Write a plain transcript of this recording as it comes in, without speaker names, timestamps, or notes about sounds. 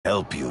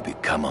Help you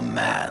become a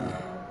man.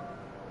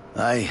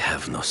 I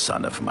have no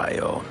son of my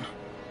own.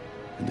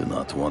 I do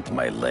not want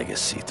my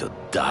legacy to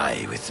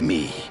die with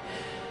me.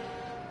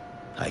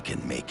 I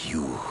can make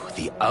you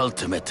the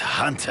ultimate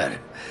hunter.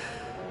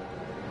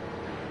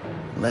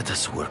 Let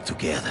us work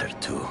together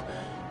to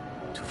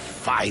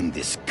find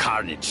this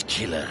carnage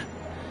killer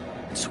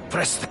and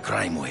suppress the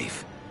crime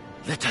wave.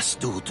 Let us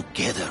do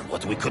together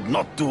what we could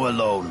not do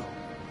alone.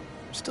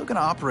 I'm still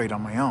gonna operate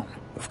on my own.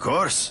 Of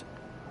course,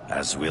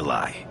 as will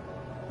I.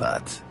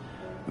 But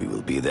we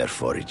will be there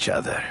for each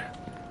other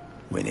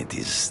when it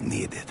is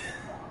needed.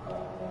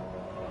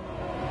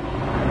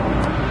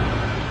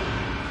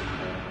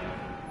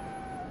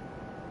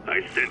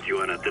 I sent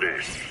you an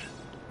address.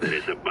 There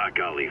is a back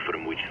alley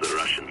from which the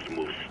Russians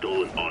move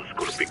stolen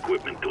Oscorp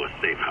equipment to a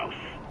safe house.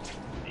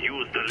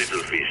 Use the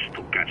little fish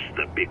to catch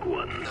the big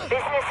one.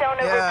 Business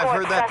owner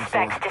reports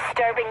suspects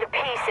disturbing the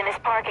peace in his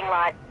parking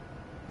lot.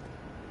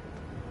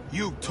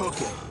 You took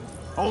it.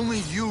 Only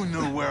you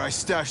knew where I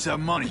stashed that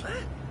money.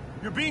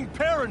 You're being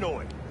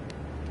paranoid.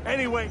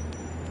 Anyway...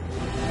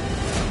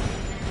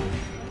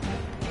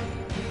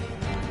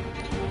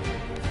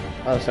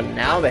 Oh, so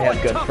now they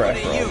have good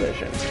peripheral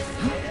vision.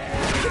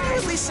 Can you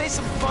at least say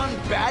some fun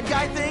bad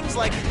guy things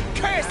like,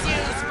 "Curse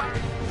you,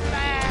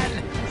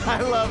 man"?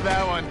 I love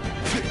that one.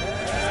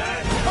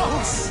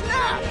 Oh,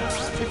 snap!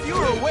 If you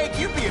were awake,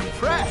 you'd be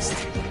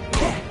impressed.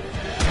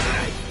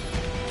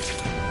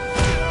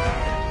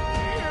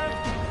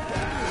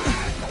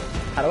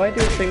 How do I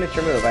do a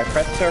signature move? I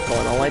press circle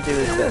and all I do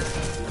is this.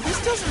 This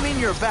doesn't mean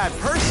you're a bad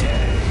person.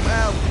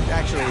 Well,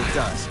 actually it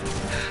does.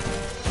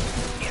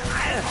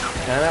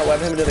 Can I not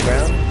web him to the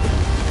ground?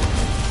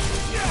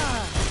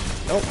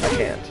 Nope, I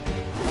can't.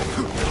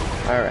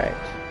 Alright.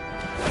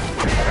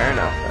 Fair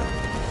enough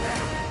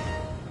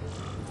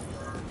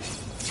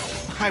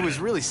then. I was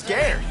really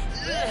scared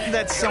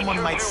that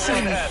someone might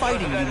see me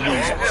fighting you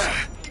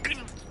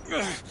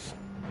losers.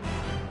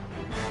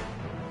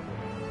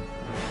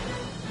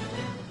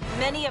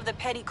 Many of the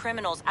petty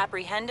criminals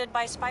apprehended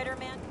by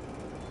Spider-Man?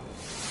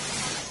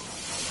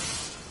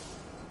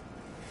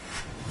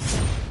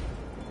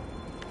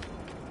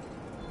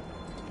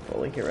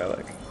 Fully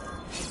heroic.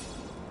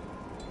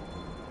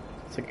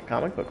 It's like a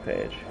comic book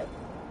page.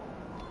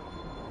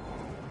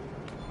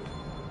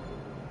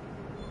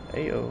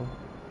 Heyo.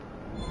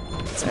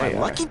 It's my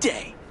lucky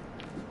day.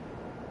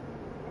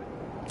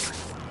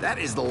 That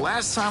is the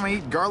last time I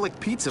eat garlic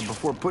pizza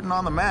before putting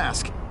on the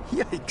mask.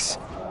 Yikes.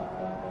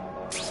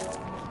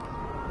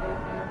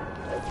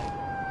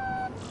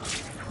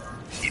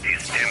 It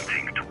is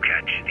tempting to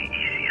catch the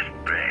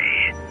easiest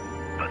prey,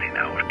 but in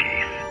our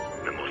case,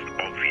 the most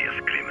obvious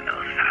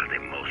criminals are the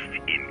most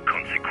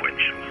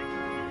inconsequential.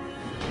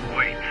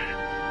 Wait.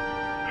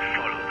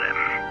 Follow them.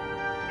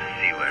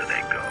 See where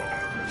they go.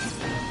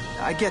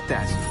 I get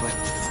that, but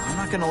I'm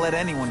not gonna let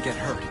anyone get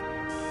hurt.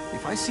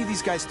 If I see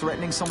these guys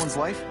threatening someone's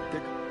life,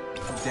 they're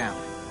down.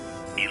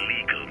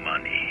 Illegal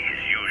money is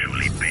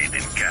usually paid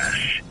in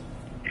cash.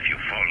 If you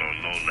follow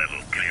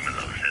low-level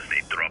criminals as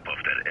they drop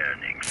off their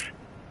earnings,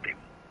 they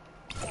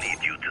will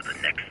lead you to the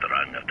next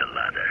rung of the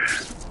ladder.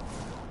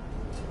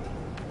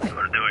 You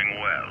are doing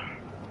well.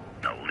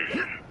 Now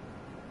listen.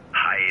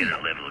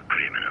 Higher-level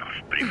criminals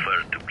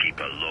prefer to keep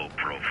a low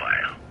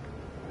profile.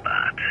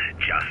 But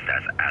just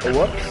as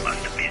animals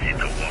must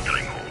visit a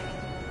watering hole,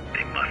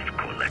 they must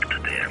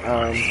collect their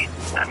money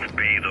and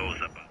pay those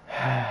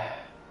above.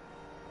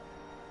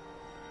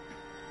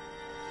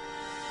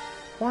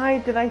 Why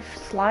did I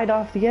slide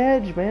off the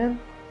edge, man?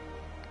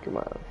 Come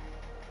on.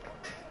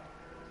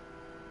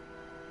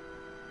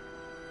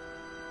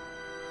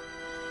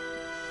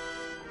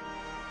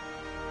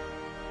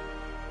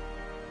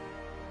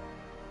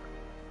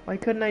 Why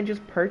couldn't I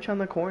just perch on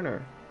the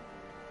corner?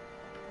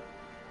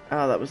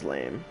 Oh, that was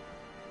lame.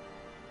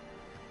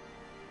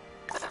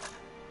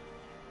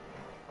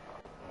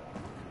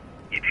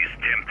 It is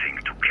tempting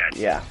to catch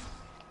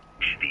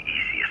the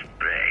easiest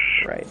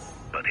prey. Right.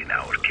 But in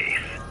our case,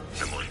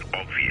 the most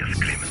obvious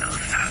criminals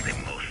are the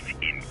most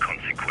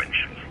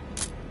inconsequential.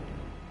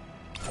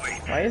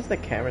 Wait. Why is the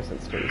camera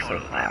sensitivity so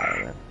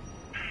high?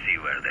 See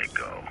where they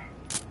go.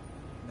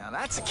 Now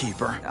that's a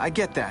keeper. I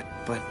get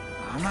that, but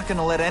I'm not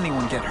gonna let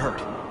anyone get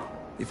hurt.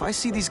 If I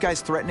see these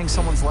guys threatening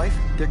someone's life,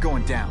 they're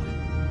going down.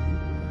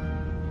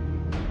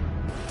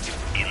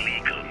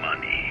 Illegal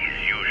money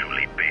is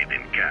usually paid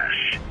in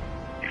cash.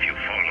 If you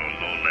follow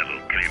low-level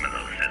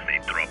criminals as they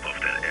drop off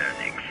their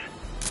earnings,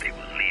 they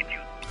will lead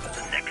you to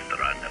the next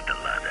rung of the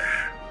ladder.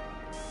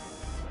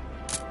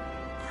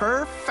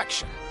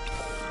 Perfection.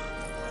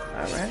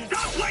 Alright.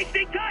 Stop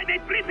wasting time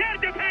and prepare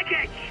the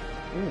package!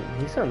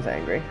 He sounds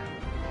angry.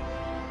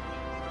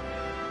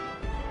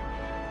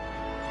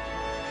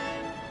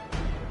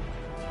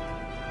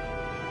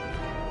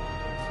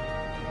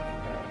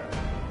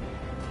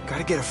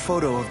 Gotta get a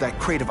photo of that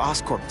crate of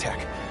Oscorp tech,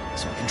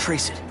 so I can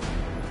trace it.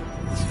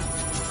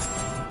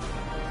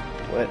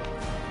 What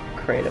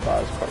crate of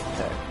Oscorp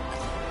tech?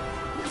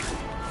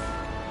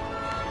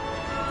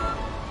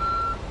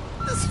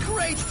 This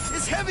crate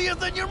is heavier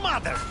than your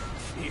mother.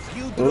 If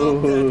you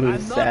drop that, I'm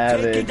not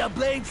savage. taking the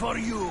blame for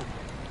you.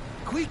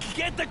 Quick,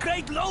 get the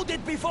crate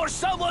loaded before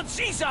someone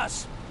sees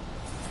us!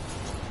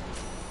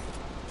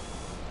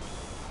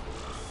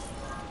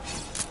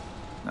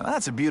 Now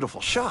that's a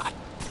beautiful shot.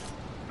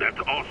 That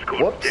Oscorp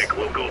Whoops. deck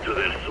will go to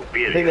their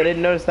superior. I think they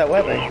didn't notice that Do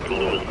weapon. not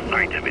lose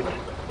sight of it.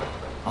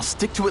 I'll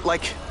stick to it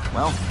like,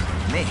 well,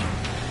 me.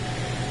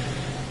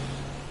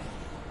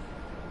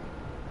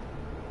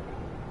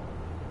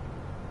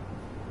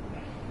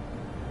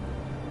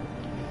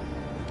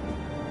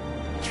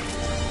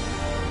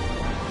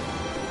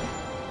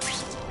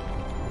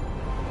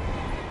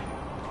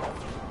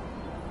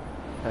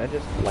 Can I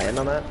just land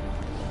on that?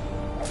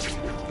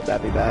 Would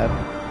that be bad?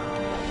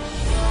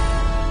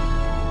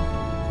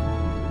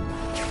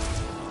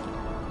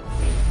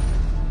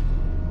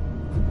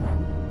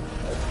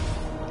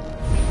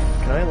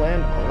 Can I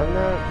land on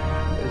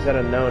that? Is that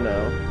a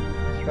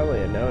no-no? It's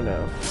probably a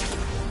no-no.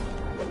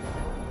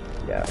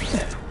 Yeah.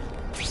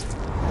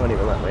 Won't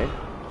even let me.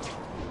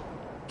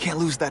 Can't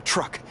lose that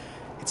truck.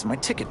 It's my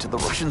ticket to the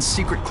Russian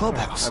secret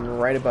clubhouse. I'm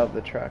right above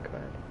the truck,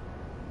 man.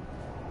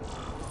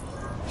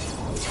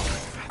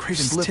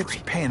 Craven's tips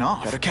are paying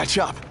off. Better catch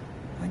up.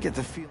 I get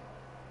the feel.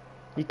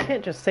 You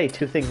can't just say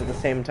two things at the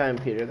same time,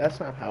 Peter. That's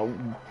not how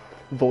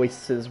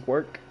voices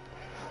work.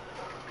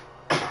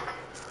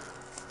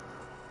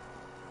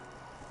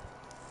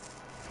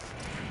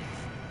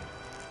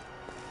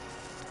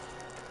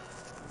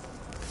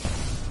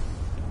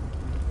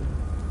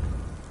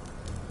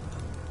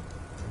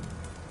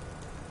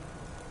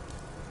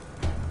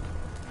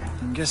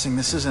 I'm guessing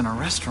this isn't a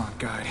restaurant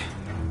guide.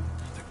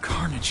 The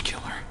Carnage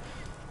Killer.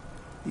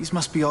 These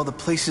must be all the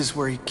places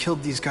where he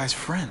killed these guys'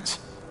 friends.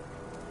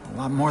 A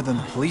lot more than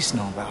the police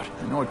know about.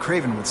 I know what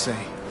Craven would say.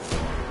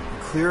 A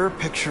clearer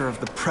picture of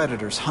the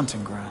Predator's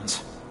hunting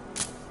grounds.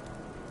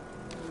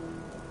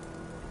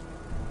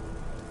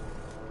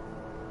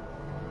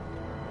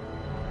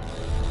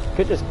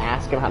 Could just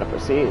ask him how to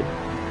proceed.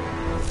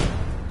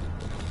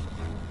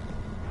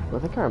 I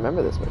think I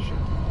remember this mission.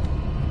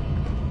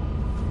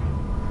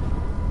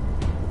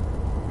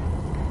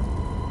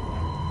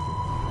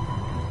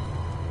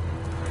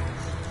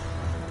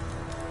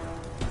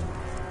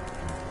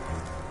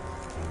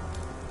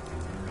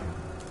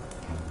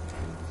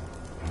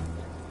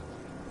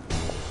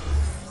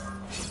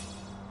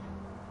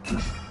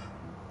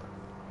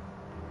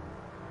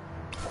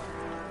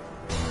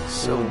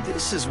 So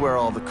this is where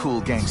all the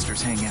cool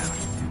gangsters hang out.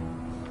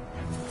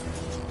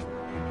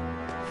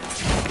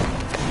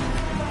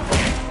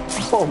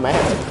 Oh man,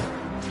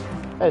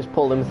 I just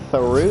pulled him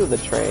through the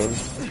train.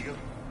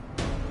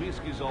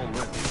 Whiskey's all ready,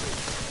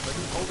 but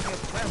it's holding a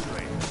tram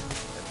train.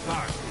 A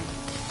party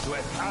to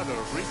another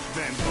rich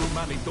man for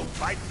money to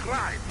fight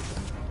crime.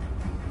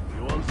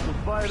 He wants to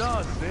fight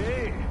us,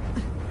 eh?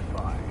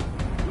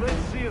 Fine.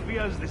 Let's see if he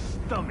has the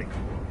stomach for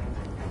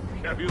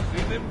it. Have you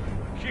seen him?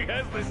 He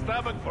has the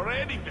stomach for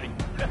anything.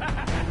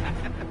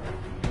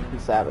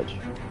 He's savage.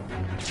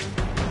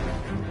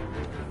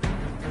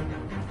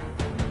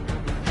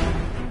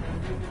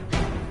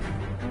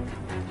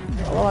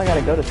 Oh, I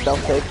gotta go to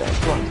self-save then.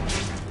 Come on.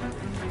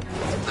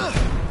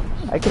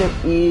 I could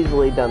have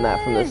easily done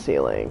that from the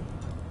ceiling.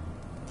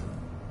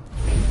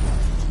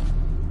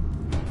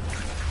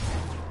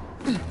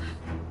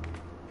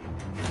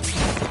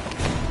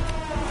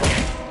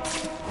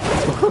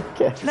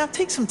 Okay. Now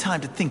take some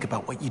time to think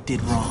about what you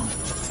did wrong.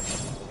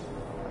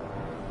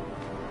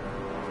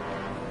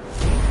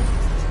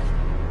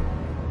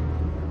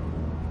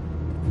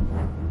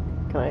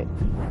 Can I?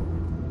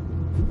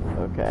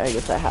 Okay, I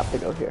guess I have to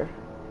go here.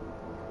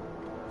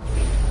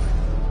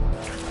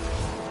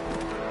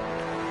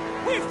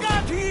 We've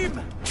got him!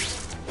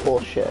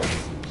 Bullshit.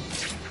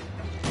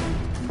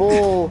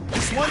 Bullshit.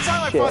 This one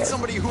time I fought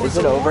somebody who was Is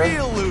it a over?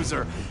 real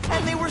loser,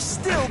 and they were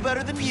still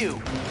better than you.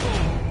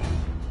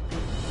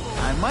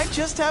 I might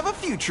just have a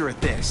future at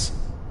this.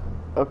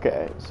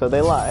 Okay, so they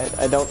lied.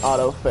 I don't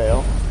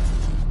auto-fail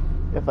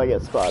if I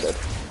get spotted.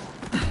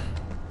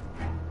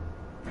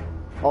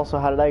 Also,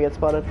 how did I get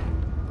spotted?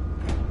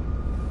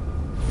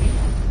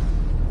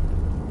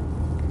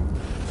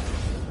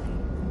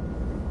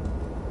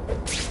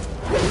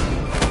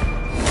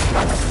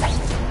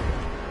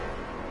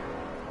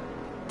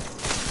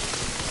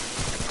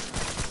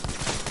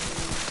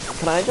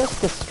 Can I just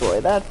destroy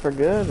that for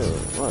good, or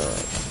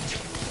what?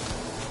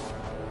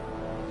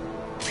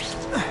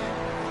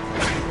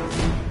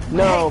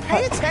 No,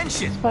 Hey, pay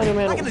attention!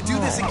 Spider-Man, I'm not gonna do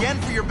this why? again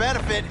for your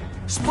benefit.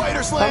 Spider I'm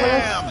in a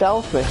Slam!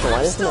 stealth mission. Why I'm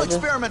doesn't still it just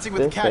experimenting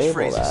with disable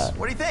catchphrases. that?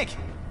 What do you think?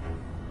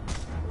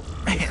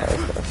 Man,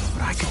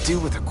 what I could do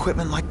with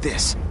equipment like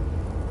this.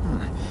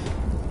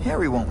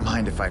 Harry won't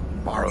mind if I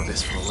borrow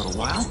this for a little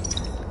while.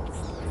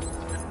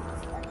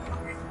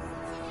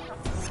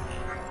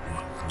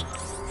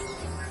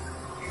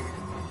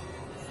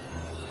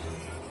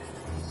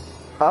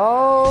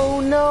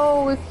 Oh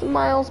no, it's the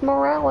Miles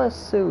Morales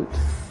suit.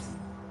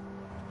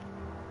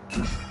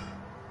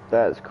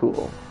 That is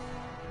cool.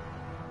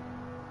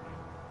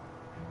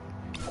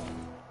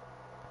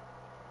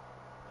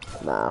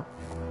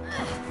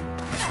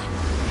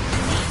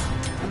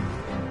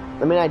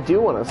 I mean, I do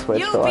want to switch,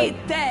 You'll but like,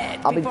 be dead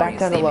I'll be before back you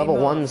down to see me level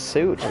move. 1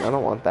 suit, and I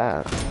don't want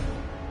that.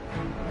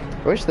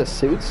 I wish the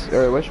suits,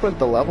 or I wish what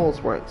the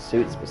levels weren't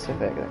suit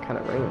specific. That kind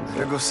of ruins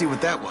Better it. go see what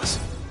that was.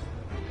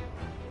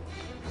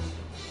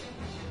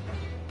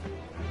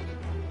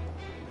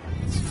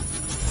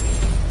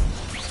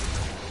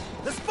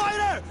 The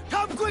spider!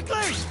 Come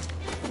quickly!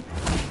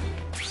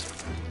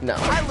 No.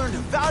 I learned a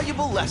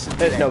valuable lesson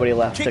There's today. nobody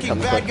left to Kicking come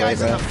bad quickly,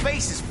 guys in bro. the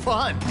face is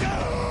fun.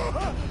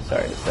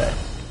 Sorry to say.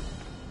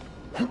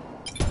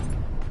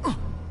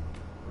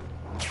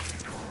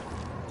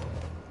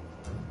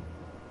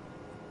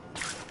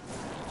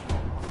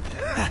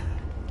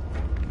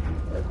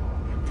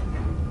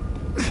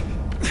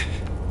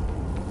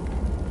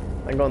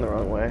 I'm going the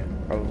wrong way,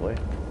 probably.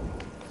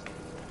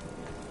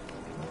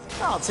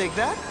 I'll take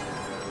that.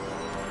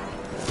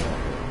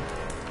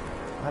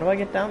 How do I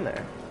get down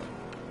there?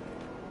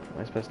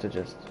 Am I supposed to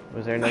just...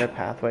 Was there another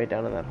pathway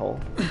down in that hole?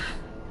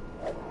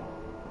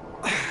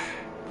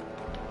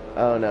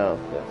 Oh no,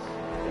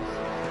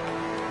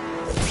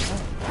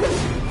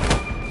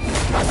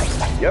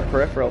 this. Your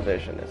peripheral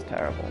vision is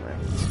terrible, man.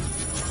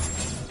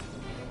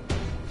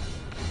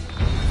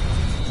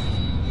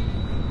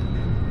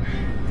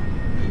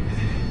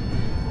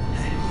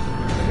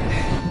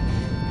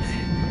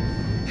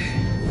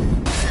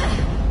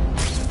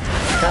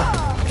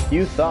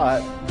 You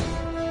thought.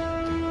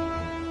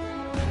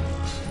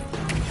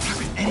 How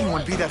can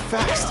anyone be that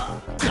fast?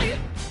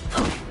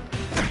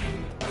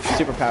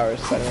 Superpowers,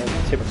 Spider-Man.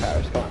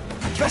 Superpowers, come on.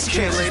 Best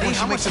chance, lady.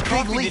 How much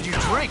coffee did you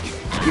drink?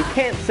 You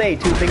can't say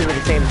two things at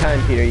the same time,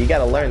 Peter. You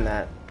gotta learn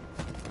that.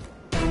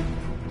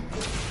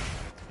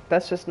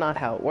 That's just not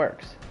how it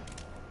works.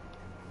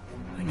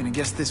 I'm gonna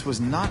guess this was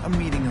not a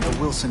meeting of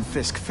the Wilson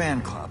Fisk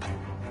fan club.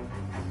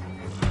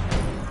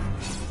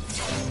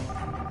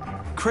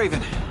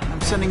 Craven,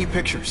 I'm sending you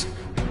pictures.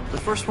 The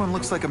first one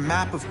looks like a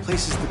map of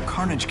places the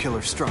Carnage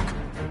Killer struck.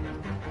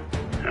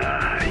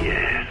 Ah,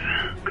 yes.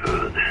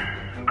 Good.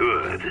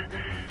 Good.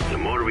 The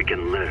more we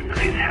can learn of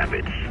his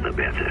habits, the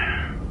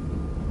better.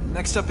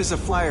 Next up is a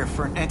flyer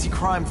for an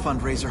anti-crime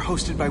fundraiser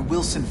hosted by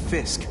Wilson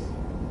Fisk.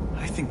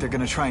 I think they're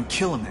gonna try and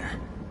kill him there.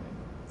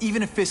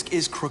 Even if Fisk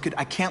is crooked,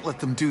 I can't let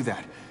them do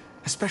that.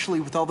 Especially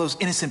with all those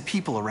innocent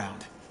people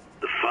around.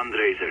 The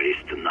fundraiser is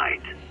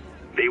tonight.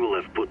 They will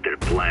have put their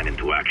plan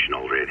into action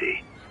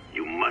already.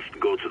 You must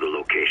go to the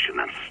location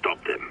and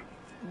stop them.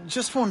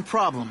 Just one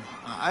problem.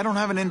 I don't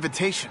have an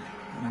invitation,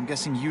 and I'm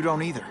guessing you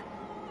don't either.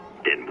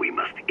 Then we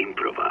must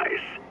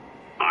improvise.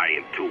 I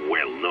am too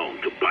well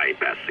known to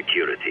bypass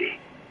security.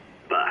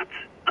 But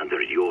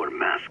under your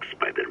mask,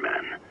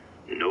 Spider-Man,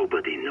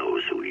 nobody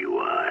knows who you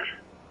are.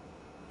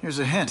 Here's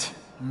a hint.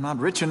 I'm not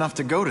rich enough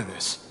to go to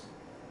this.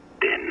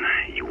 Then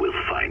you will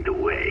find a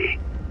way.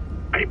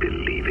 I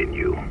believe in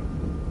you.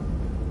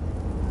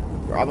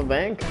 Rob a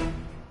bank?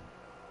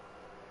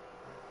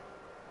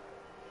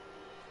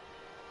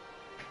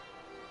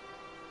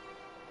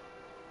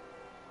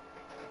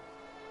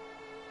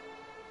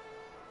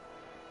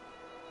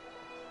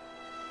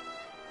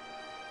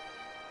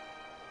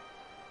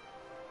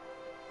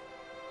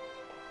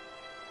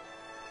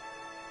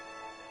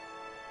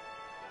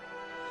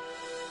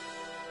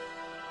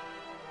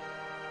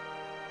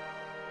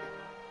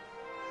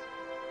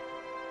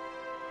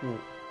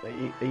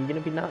 Are you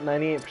gonna be not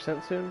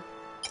 98% soon?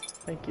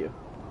 Thank you.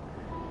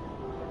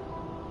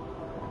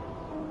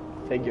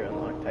 Figure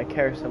unlocked. I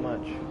care so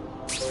much.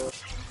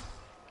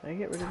 Can I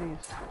get rid of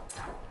these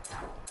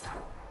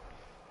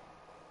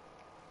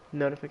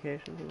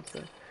notifications and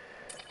stuff?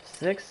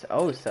 6?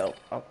 Oh, so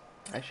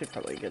I should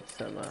probably get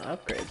some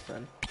upgrades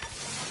then.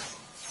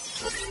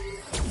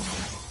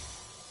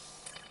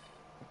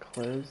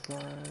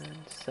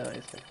 Clothesline,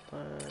 size,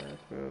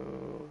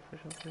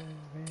 efficiency.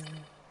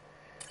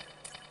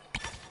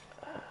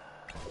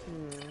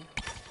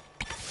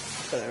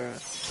 Whatever.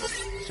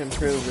 Just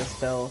improve the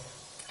stealth.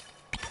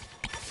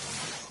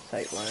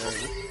 Sight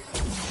lines.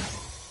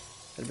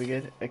 That'd be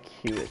good.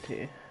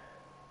 Acuity.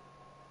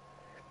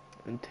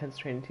 Intense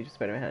training teaches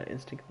Spider-Man how to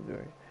instinct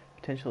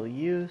potential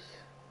use.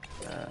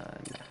 No,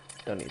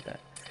 don't need that.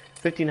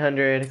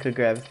 1500 could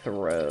grab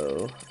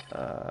throw.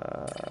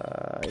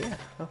 Yeah,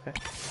 okay.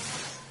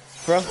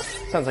 Throw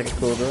sounds like a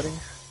cool ability.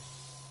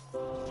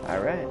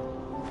 Alright.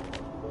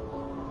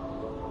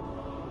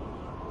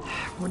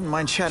 Wouldn't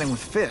mind chatting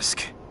with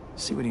Fisk.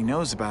 See what he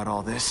knows about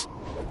all this.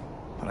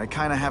 But I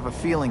kinda have a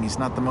feeling he's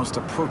not the most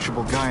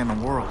approachable guy in the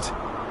world.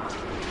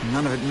 And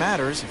none of it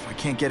matters if I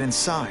can't get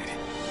inside.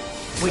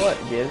 Wait, What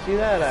gives you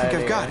that I think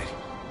idea? I've got it.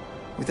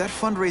 With that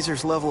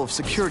fundraiser's level of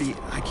security,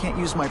 I can't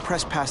use my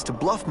press pass to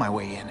bluff my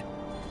way in.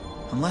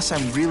 Unless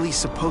I'm really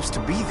supposed to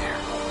be there.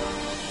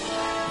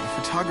 The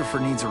photographer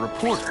needs a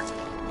reporter.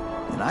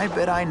 And I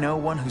bet I know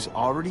one who's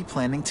already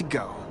planning to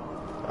go.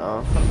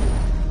 Oh.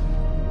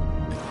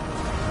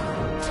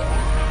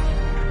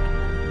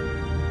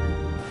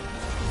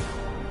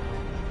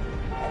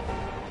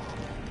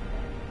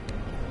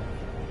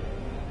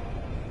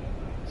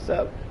 What's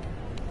up?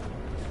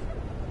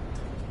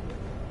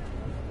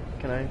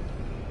 Can I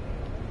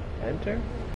enter?